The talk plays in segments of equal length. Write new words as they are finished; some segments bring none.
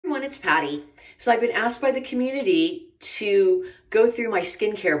everyone, it's Patty. So I've been asked by the community to go through my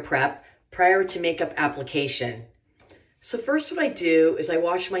skincare prep prior to makeup application. So first what I do is I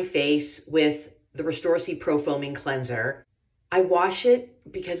wash my face with the Restoracy Pro Foaming Cleanser. I wash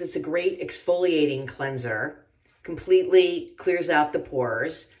it because it's a great exfoliating cleanser, completely clears out the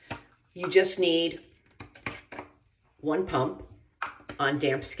pores. You just need one pump on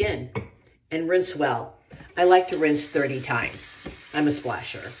damp skin and rinse well. I like to rinse 30 times. I'm a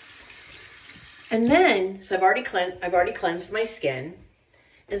splasher. And then, so I've already cleansed my skin.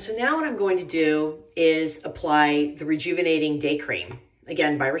 And so now what I'm going to do is apply the Rejuvenating Day Cream,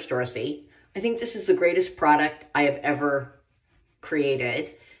 again by Restoracy. I think this is the greatest product I have ever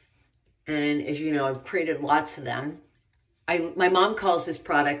created. And as you know, I've created lots of them. My mom calls this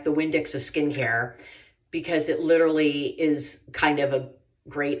product the Windex of skincare because it literally is kind of a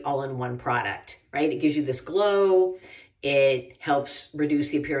great all-in-one product, right? It gives you this glow. It helps reduce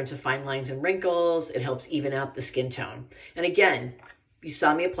the appearance of fine lines and wrinkles. It helps even out the skin tone. And again, you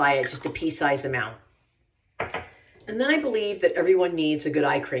saw me apply it, just a pea-sized amount. And then I believe that everyone needs a good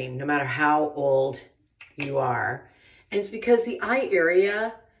eye cream, no matter how old you are. And it's because the eye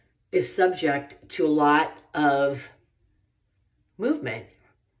area is subject to a lot of movement,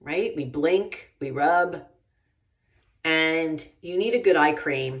 right? We blink, we rub, and you need a good eye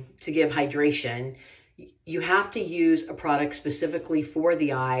cream to give hydration. You have to use a product specifically for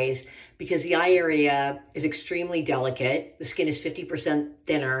the eyes because the eye area is extremely delicate. The skin is 50%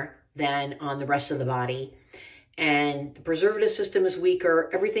 thinner than on the rest of the body. And the preservative system is weaker.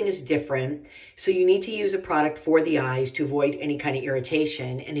 Everything is different. So you need to use a product for the eyes to avoid any kind of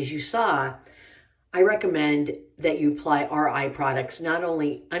irritation. And as you saw, I recommend that you apply our eye products not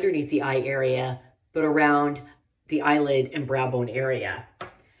only underneath the eye area, but around the eyelid and brow bone area.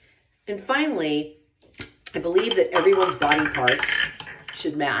 And finally, I believe that everyone's body parts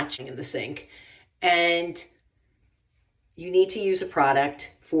should match in the sink. And you need to use a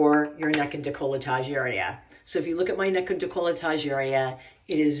product for your neck and décolletage area. So if you look at my neck and décolletage area,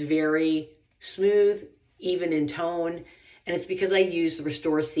 it is very smooth, even in tone. And it's because I use the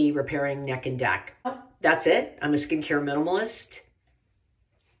Restoracy Repairing Neck and Deck. That's it. I'm a skincare minimalist.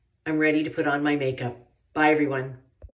 I'm ready to put on my makeup. Bye, everyone.